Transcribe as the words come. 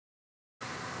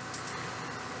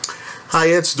Hi,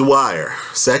 it's Dwyer.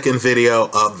 Second video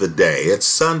of the day. It's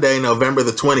Sunday, November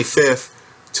the 25th,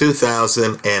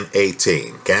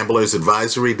 2018.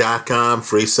 GamblersAdvisory.com,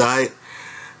 free site.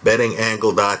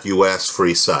 BettingAngle.us,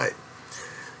 free site.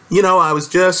 You know, I was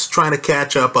just trying to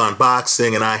catch up on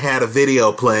boxing and I had a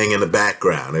video playing in the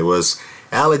background. It was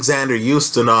Alexander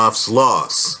Ustinov's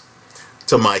loss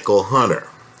to Michael Hunter.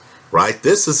 Right?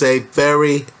 This is a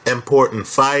very important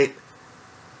fight.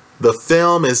 The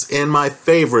film is in my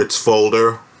favorites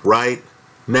folder right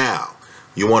now.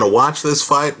 You want to watch this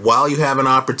fight while you have an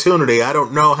opportunity. I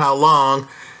don't know how long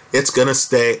it's going to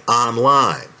stay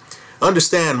online.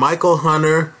 Understand, Michael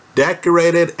Hunter,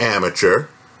 decorated amateur,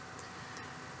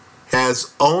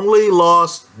 has only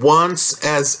lost once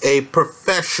as a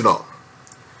professional.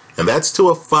 And that's to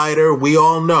a fighter we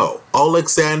all know,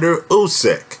 Alexander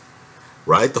Usyk.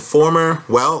 Right? The former,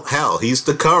 well, hell, he's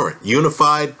the current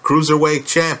unified cruiserweight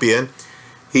champion.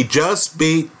 He just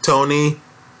beat Tony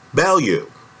Bellew.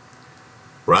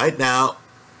 Right? Now,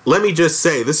 let me just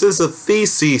say, this is a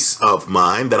thesis of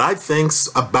mine that I think's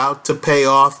about to pay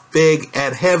off big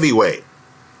at heavyweight.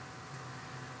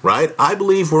 Right? I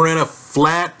believe we're in a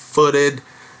flat-footed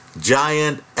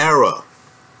giant era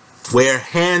where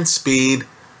hand speed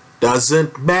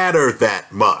doesn't matter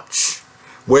that much.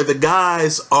 Where the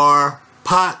guys are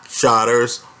pot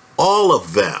shotters, all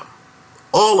of them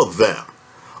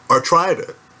are trying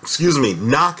to,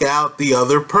 knock out the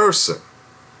other person.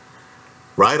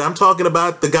 Right? I'm talking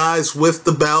about the guys with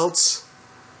the belts.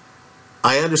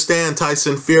 I understand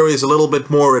Tyson Fury is a little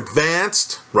bit more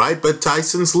advanced, right? But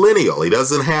Tyson's lineal. He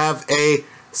doesn't have a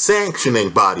sanctioning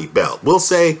body belt. We'll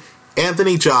say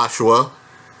Anthony Joshua.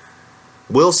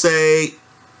 We'll say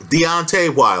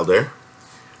Deontay Wilder.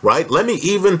 Right? Let me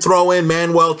even throw in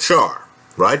Manuel Char.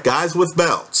 Right? Guys with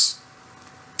belts.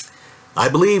 I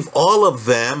believe all of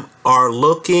them are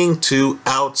looking to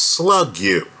outslug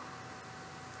you.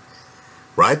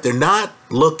 Right? They're not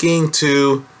looking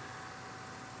to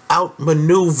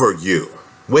outmaneuver you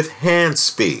with hand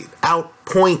speed,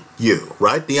 outpoint you.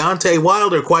 Right? Deontay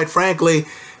Wilder, quite frankly,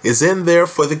 is in there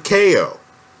for the KO.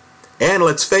 And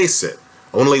let's face it,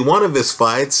 only one of his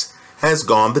fights has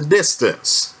gone the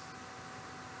distance.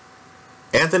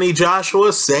 Anthony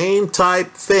Joshua, same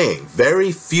type thing.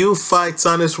 Very few fights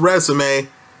on his resume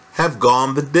have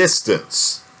gone the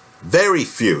distance. Very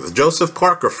few. The Joseph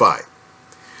Parker fight.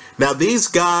 Now, these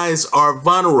guys are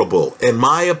vulnerable, in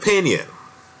my opinion,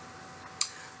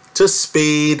 to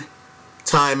speed,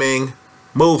 timing,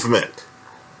 movement.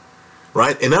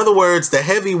 Right? In other words, the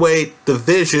heavyweight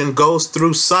division goes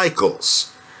through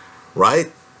cycles. Right?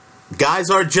 Guys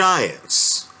are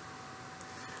giants.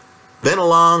 Then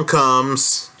along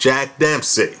comes Jack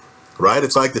Dempsey, right?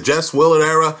 It's like the Jess Willard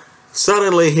era.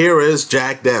 Suddenly here is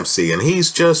Jack Dempsey, and he's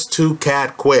just too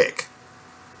cat quick.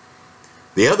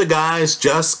 The other guys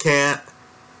just can't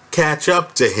catch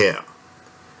up to him,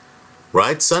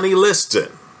 right? Sonny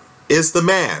Liston is the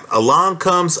man. Along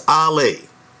comes Ali,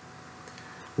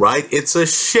 right? It's a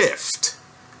shift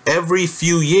every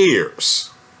few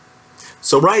years.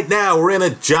 So right now we're in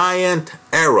a giant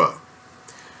era.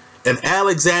 An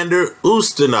Alexander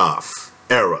Ustinov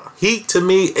era. He, to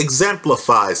me,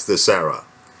 exemplifies this era.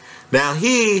 Now,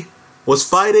 he was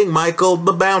fighting Michael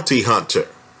the Bounty Hunter.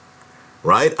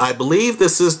 Right? I believe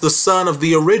this is the son of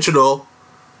the original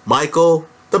Michael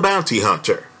the Bounty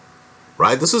Hunter.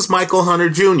 Right? This is Michael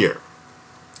Hunter Jr.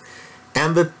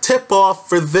 And the tip-off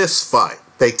for this fight,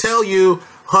 they tell you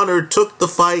Hunter took the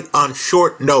fight on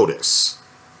short notice.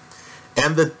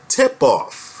 And the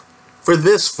tip-off for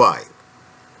this fight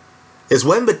is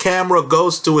when the camera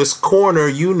goes to his corner,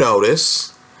 you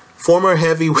notice former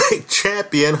heavyweight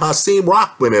champion Hasim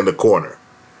Rahman in the corner.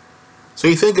 So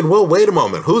you're thinking, well, wait a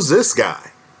moment, who's this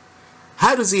guy?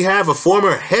 How does he have a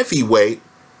former heavyweight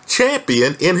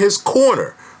champion in his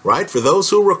corner? Right? For those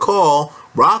who recall,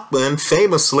 Rahman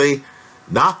famously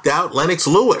knocked out Lennox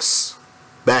Lewis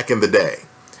back in the day.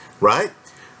 Right?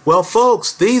 Well,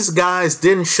 folks, these guys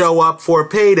didn't show up for a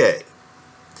payday.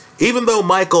 Even though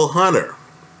Michael Hunter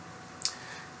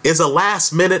is a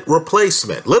last-minute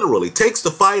replacement, literally takes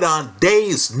the fight on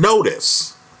days'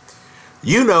 notice.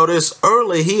 You notice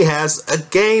early he has a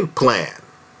game plan.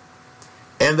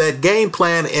 And that game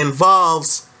plan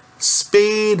involves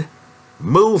speed,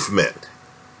 movement.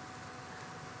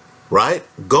 Right?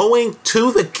 Going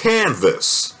to the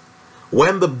canvas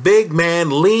when the big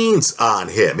man leans on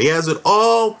him. He has it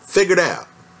all figured out.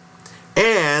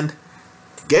 And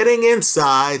getting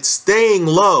inside, staying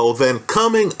low, then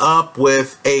coming up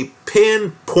with a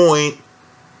pinpoint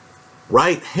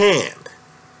right hand.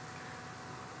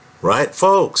 Right,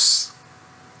 folks?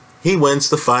 He wins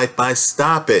the fight by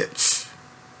stoppage.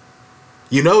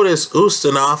 You notice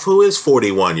Ustinov, who is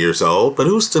 41 years old, but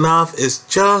Ustinov is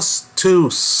just too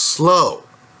slow.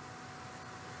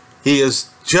 He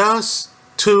is just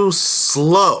too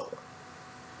slow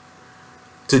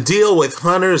to deal with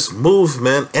Hunter's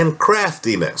movement and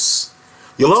craftiness.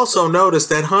 You'll also notice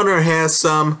that Hunter has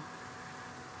some,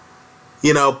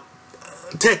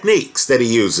 techniques that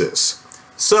he uses.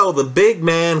 So the big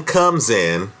man comes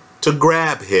in to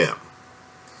grab him.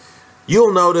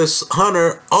 You'll notice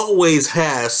Hunter always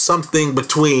has something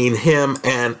between him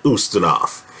and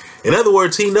Ustinov. In other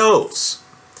words, he knows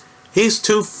he's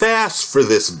too fast for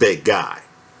this big guy.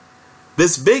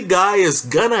 This big guy is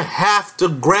gonna have to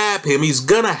grab him. He's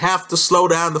gonna have to slow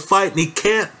down the fight, and he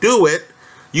can't do it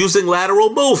using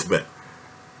lateral movement.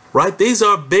 Right? These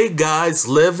are big guys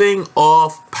living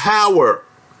off power.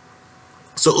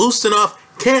 So Ustinov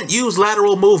can't use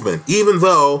lateral movement, even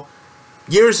though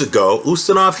years ago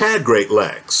Ustinov had great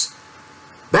legs.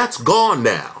 That's gone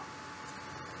now.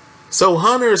 So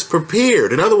Hunter's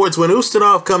prepared. In other words, when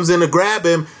Ustinov comes in to grab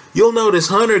him, you'll notice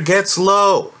Hunter gets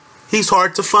low. He's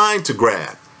hard to find to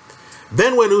grab.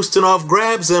 Then when Ustinov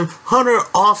grabs him, Hunter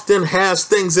often has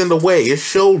things in the way. His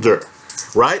shoulder,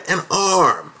 right? An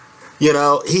arm.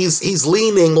 He's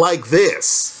leaning like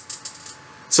this.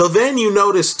 So then you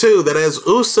notice too that as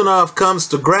Ustinov comes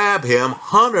to grab him,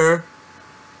 Hunter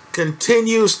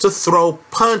continues to throw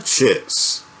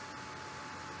punches.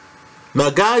 Now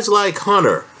guys like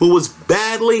Hunter, who was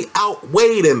badly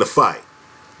outweighed in the fight,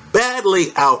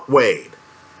 badly outweighed.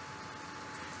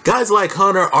 Guys like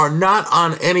Hunter are not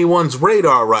on anyone's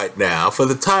radar right now for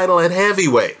the title at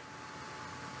heavyweight.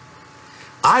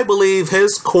 I believe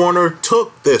his corner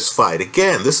took this fight.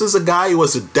 Again, this is a guy who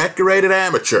was a decorated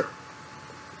amateur.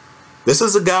 This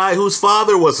is a guy whose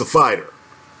father was a fighter.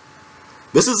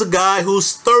 This is a guy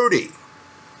who's 30.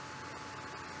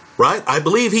 Right? I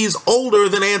believe he's older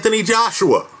than Anthony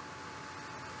Joshua.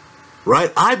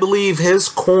 Right? I believe his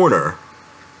corner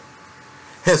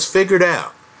has figured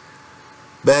out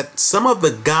that some of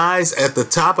the guys at the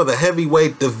top of the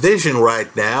heavyweight division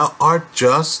right now are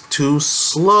just too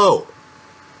slow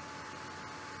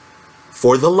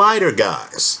for the lighter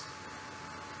guys.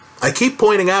 I keep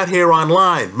pointing out here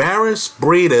online, Maris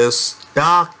Briedis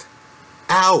knocked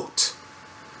out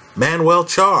Manuel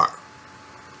Charr.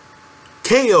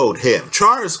 KO'd him.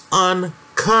 Charr's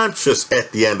unconscious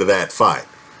at the end of that fight.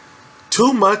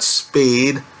 Too much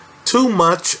speed, too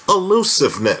much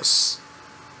elusiveness.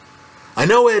 I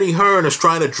know Eddie Hearn is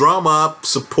trying to drum up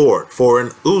support for an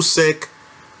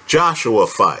Usyk-Joshua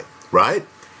fight, right?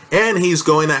 And he's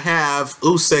going to have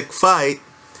Usyk fight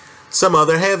some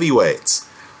other heavyweights.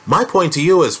 My point to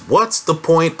you is, what's the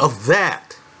point of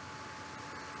that?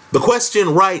 The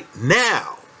question right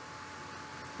now,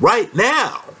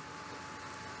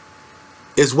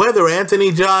 is whether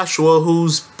Anthony Joshua,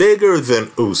 who's bigger than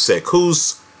Usyk,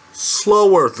 who's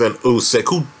slower than Usyk,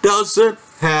 who doesn't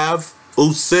have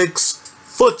Usyk's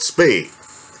foot speed.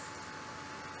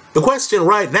 The question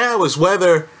right now is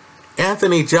whether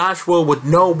Anthony Joshua would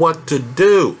know what to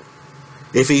do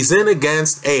if he's in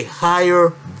against a higher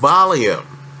volume,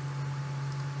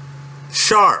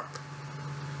 sharp,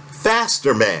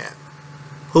 faster man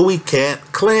who he can't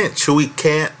clinch, who he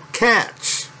can't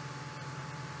catch,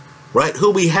 right?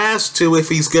 Who he has to, if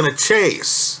he's going to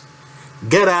chase,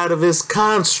 get out of his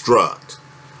construct,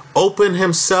 open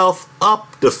himself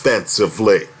up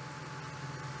defensively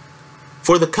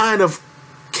for the kind of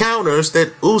counters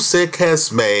that Usyk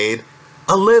has made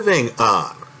a living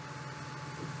on.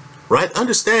 Right?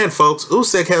 Understand, folks,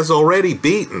 Usyk has already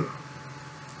beaten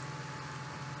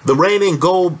the reigning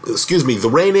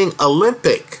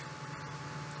Olympic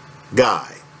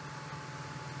guy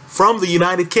from the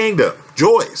United Kingdom,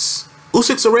 Joyce.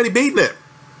 Usyk's already beaten him.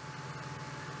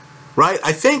 Right?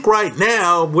 I think right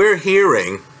now we're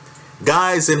hearing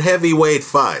guys in heavyweight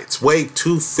fights, weight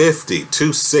 250,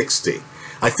 260.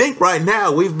 I think right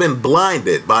now we've been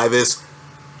blinded by this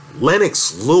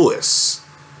Lennox Lewis,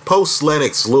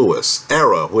 post-Lennox Lewis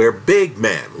era where big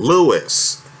men,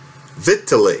 Lewis,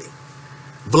 Vitaly,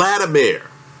 Vladimir,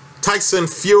 Tyson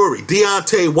Fury,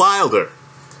 Deontay Wilder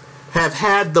have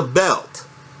had the belt,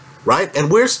 right?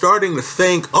 And we're starting to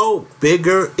think, oh,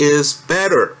 bigger is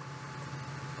better,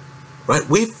 right?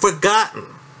 We've forgotten.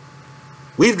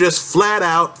 We've just flat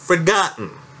out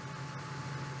forgotten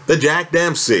the Jack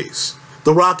Dempseys,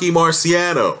 the Rocky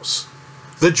Marcianos,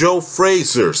 the Joe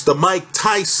Frazers, the Mike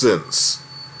Tysons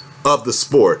of the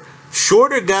sport.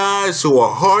 Shorter guys who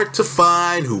are hard to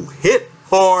find, who hit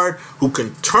hard, who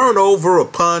can turn over a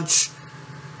punch,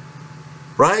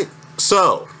 right?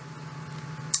 So,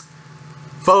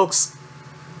 folks,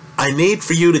 I need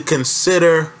for you to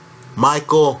consider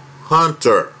Michael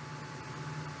Hunter.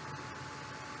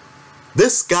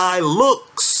 This guy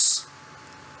looks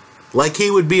like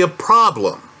he would be a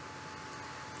problem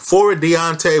for a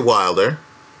Deontay Wilder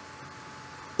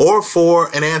or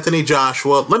for an Anthony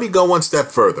Joshua. Let me go one step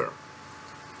further.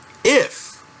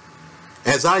 If,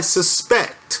 as I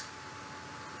suspect,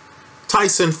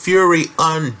 Tyson Fury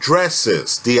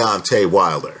undresses Deontay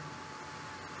Wilder,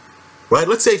 right?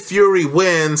 Let's say Fury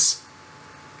wins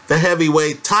the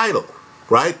heavyweight title,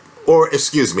 right? Or,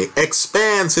 excuse me,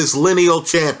 expands his lineal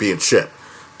championship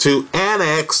to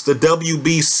annex the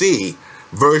WBC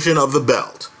version of the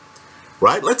belt,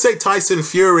 right? Let's say Tyson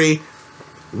Fury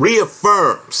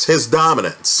reaffirms his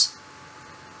dominance.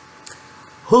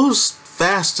 Who's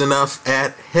fast enough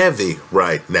at heavy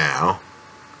right now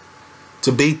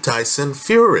to beat Tyson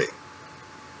Fury?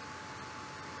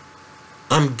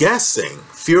 I'm guessing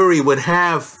Fury would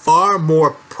have far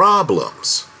more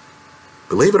problems,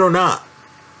 believe it or not,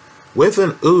 with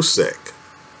an Usyk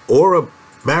or a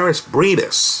Maris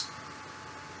Breedis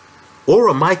or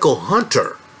a Michael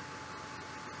Hunter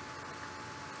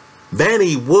than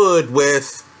he would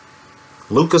with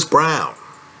Lucas Brown,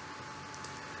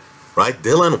 right?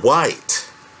 Dylan White.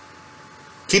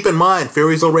 Keep in mind,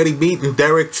 Fury's already beaten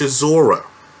Derek Chisora,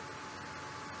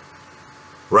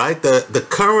 right? The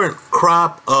current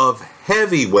crop of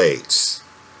heavyweights,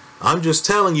 I'm just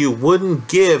telling you, wouldn't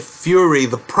give Fury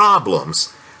the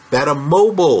problems that a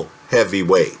mobile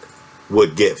heavyweight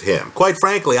would give him. Quite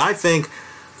frankly, I think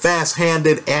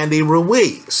fast-handed Andy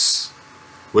Ruiz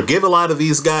would give a lot of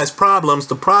these guys problems.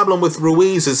 The problem with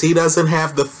Ruiz is he doesn't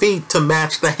have the feet to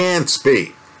match the hand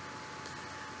speed,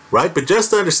 right? But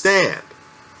just understand,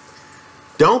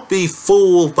 don't be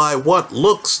fooled by what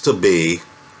looks to be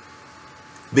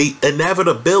the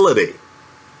inevitability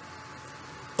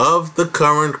of the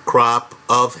current crop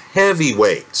of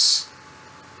heavyweights,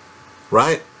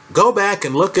 right? Go back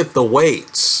and look at the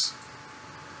weights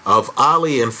of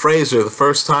Ali and Frazier the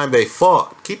first time they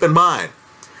fought. Keep in mind,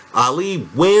 Ali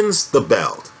wins the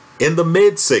belt in the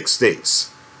mid-60s,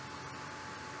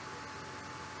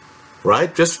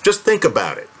 right? Just think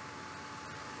about it.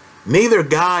 Neither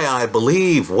guy, I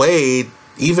believe, weighed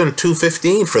even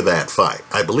 215 for that fight.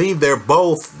 I believe they're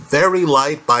both very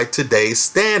light by today's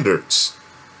standards.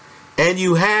 And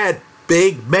you had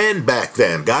big men back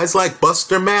then, guys like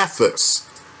Buster Mathis.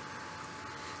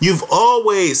 You've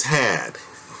always had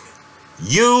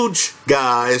huge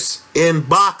guys in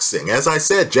boxing. As I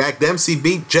said, Jack Dempsey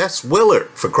beat Jess Willard,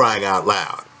 for crying out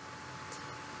loud,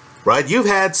 right? You've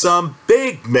had some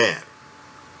big men.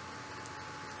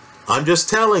 I'm just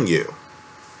telling you,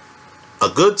 a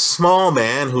good small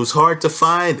man who's hard to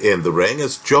find in the ring,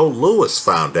 as Joe Louis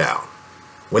found out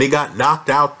when he got knocked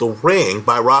out the ring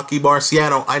by Rocky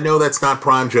Marciano. I know that's not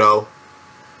Prime Joe.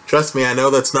 Trust me, I know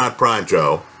that's not Prime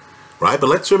Joe, right? But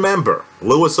let's remember,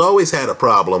 Louis always had a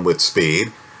problem with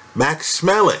speed. Max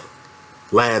Schmeling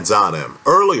lands on him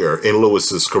earlier in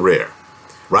Louis's career,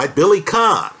 right? Billy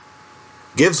Conn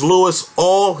gives Louis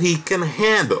all he can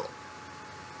handle,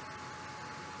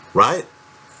 right?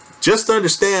 Just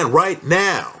understand right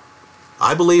now,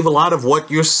 I believe a lot of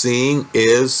what you're seeing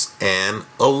is an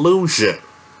illusion.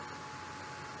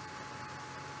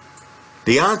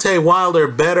 Deontay Wilder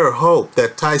better hope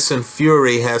that Tyson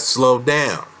Fury has slowed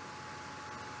down.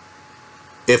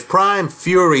 If Prime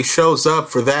Fury shows up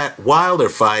for that Wilder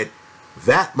fight,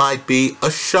 that might be a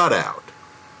shutout.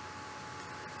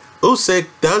 Usyk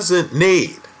doesn't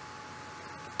need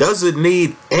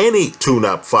any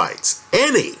tune-up fights,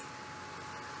 any,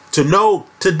 to know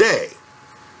today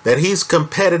that he's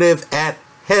competitive at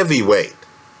heavyweight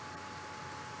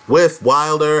with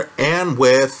Wilder and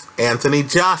with Anthony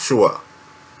Joshua.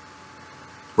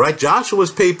 Right?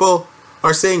 Joshua's people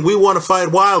are saying, we want to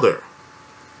fight Wilder.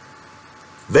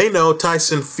 They know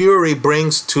Tyson Fury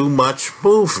brings too much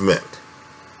movement.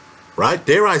 Right?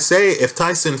 Dare I say, if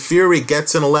Tyson Fury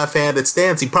gets in a left-handed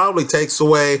stance, he probably takes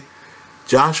away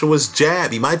Joshua's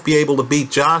jab. He might be able to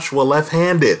beat Joshua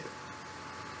left-handed.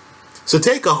 So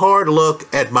take a hard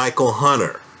look at Michael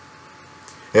Hunter.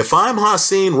 If I'm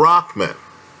Hasim Rahman,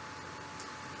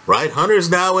 right? Hunter's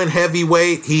now in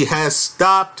heavyweight. He has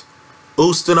stopped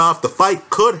Ustinov. The fight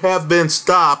could have been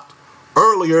stopped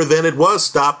earlier than it was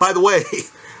stopped. By the way,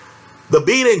 the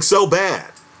beating's so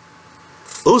bad,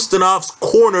 Ustinov's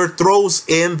corner throws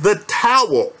in the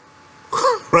towel,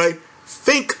 right?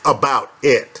 Think about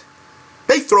it.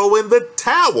 They throw in the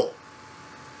towel,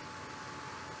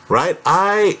 right?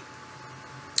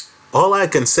 All I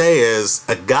can say is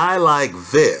a guy like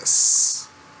this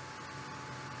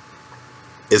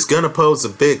is going to pose a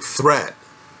big threat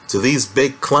to these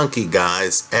big clunky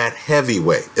guys at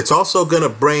heavyweight. It's also going to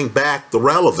bring back the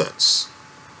relevance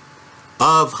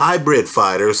of hybrid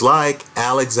fighters like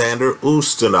Alexander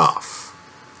Ustinov.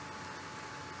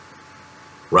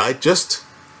 Right? Just,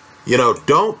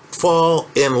 don't fall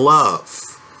in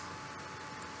love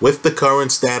with the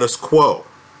current status quo.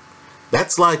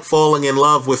 That's like falling in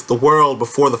love with the world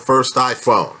before the first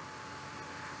iPhone.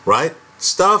 Right?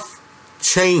 Stuff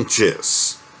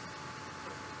changes.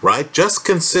 Right? Just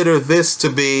consider this to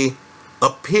be a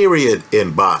period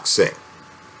in boxing.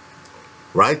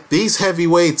 Right? These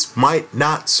heavyweights might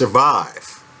not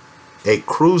survive a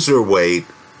cruiserweight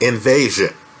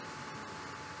invasion.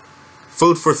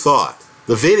 Food for thought.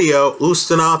 The video,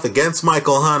 Ustinov against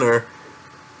Michael Hunter,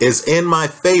 is in my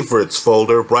favorites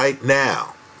folder right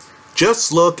now.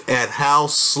 Just look at how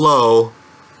slow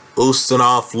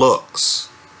Ustinov looks.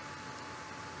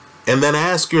 And then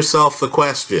ask yourself the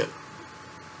question,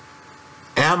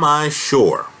 am I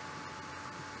sure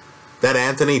that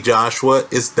Anthony Joshua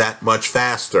is that much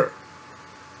faster?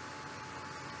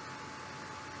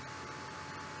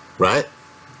 Right?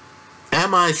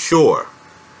 Am I sure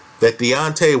that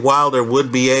Deontay Wilder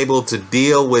would be able to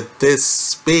deal with this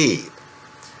speed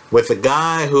with a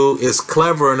guy who is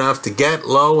clever enough to get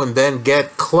low and then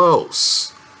get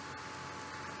close?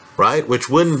 Right? Which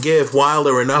wouldn't give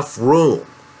Wilder enough room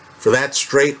for that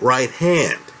straight right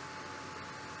hand.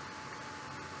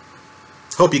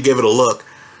 Hope you give it a look.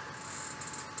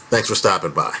 Thanks for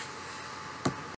stopping by.